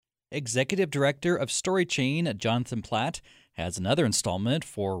Executive Director of Story Chain, Jonathan Platt, has another installment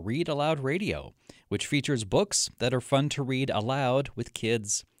for Read Aloud Radio, which features books that are fun to read aloud with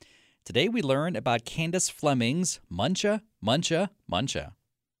kids. Today we learn about Candace Fleming's Muncha, Muncha, Muncha.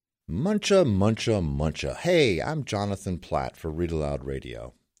 Muncha, Muncha, Muncha. Hey, I'm Jonathan Platt for Read Aloud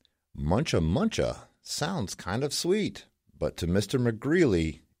Radio. Muncha, Muncha sounds kind of sweet, but to Mr.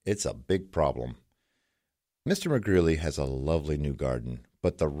 McGreely, it's a big problem. Mr. McGreely has a lovely new garden,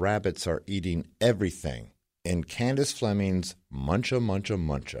 but the rabbits are eating everything in Candace Fleming's Muncha, Muncha,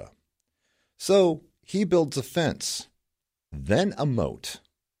 Muncha. So he builds a fence, then a moat.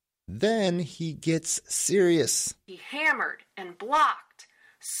 Then he gets serious. He hammered and blocked,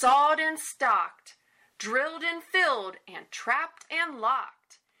 sawed and stocked, drilled and filled, and trapped and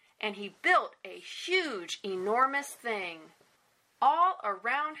locked. And he built a huge, enormous thing all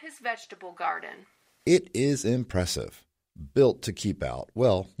around his vegetable garden. It is impressive. Built to keep out,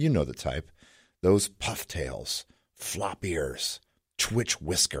 well, you know the type. Those puff tails, flop ears, twitch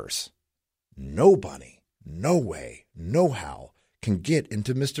whiskers. No bunny, no way, no how can get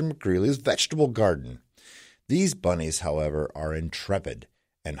into Mr. McGreely's vegetable garden. These bunnies, however, are intrepid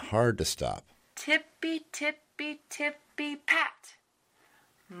and hard to stop. Tippy, tippy, tippy, pat.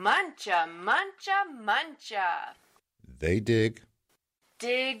 Muncha, muncha, muncha. They dig.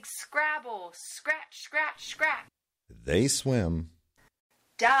 Dig, scrabble, scratch, scratch, scratch. They swim.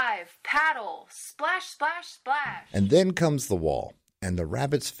 Dive, paddle, splash, splash, splash. And then comes the wall, and the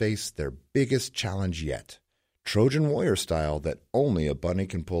rabbits face their biggest challenge yet. Trojan warrior style that only a bunny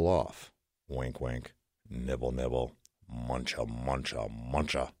can pull off. Wink, wink. Nibble, nibble. Muncha, muncha,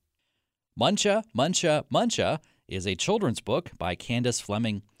 muncha. Muncha, Muncha, Muncha is a children's book by Candace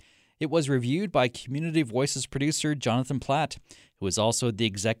Fleming. It was reviewed by Community Voices producer Jonathan Platt, who is also the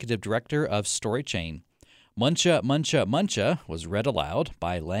executive director of Story Chain. Muncha, Muncha, Muncha was read aloud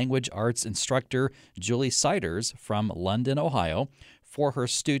by language arts instructor Julie Siders from London, Ohio, for her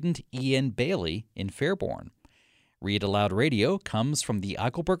student Ian Bailey in Fairborn. Read Aloud Radio comes from the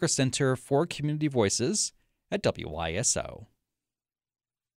Eichelberger Center for Community Voices at WYSO.